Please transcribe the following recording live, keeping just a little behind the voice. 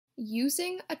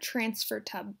Using a transfer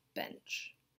tub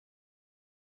bench.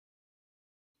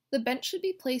 The bench should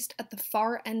be placed at the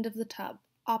far end of the tub,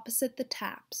 opposite the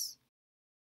taps.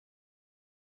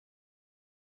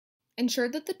 Ensure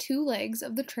that the two legs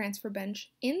of the transfer bench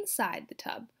inside the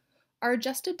tub are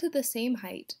adjusted to the same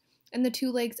height, and the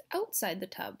two legs outside the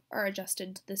tub are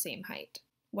adjusted to the same height.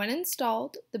 When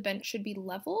installed, the bench should be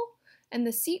level and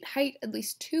the seat height at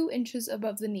least 2 inches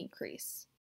above the knee crease.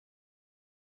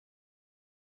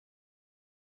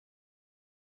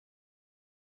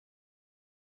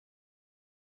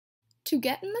 To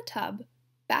get in the tub,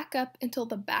 back up until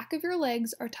the back of your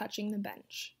legs are touching the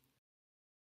bench.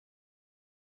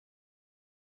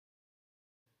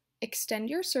 Extend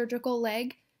your surgical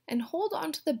leg and hold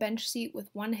onto the bench seat with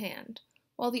one hand,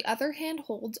 while the other hand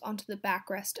holds onto the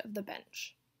backrest of the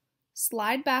bench.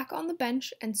 Slide back on the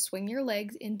bench and swing your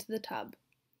legs into the tub.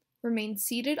 Remain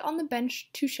seated on the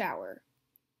bench to shower.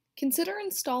 Consider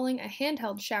installing a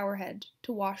handheld shower head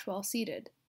to wash while seated.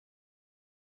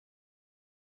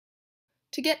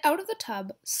 To get out of the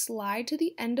tub, slide to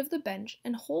the end of the bench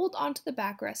and hold onto the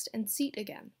backrest and seat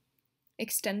again.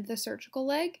 Extend the surgical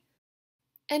leg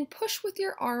and push with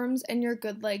your arms and your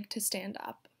good leg to stand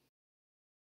up.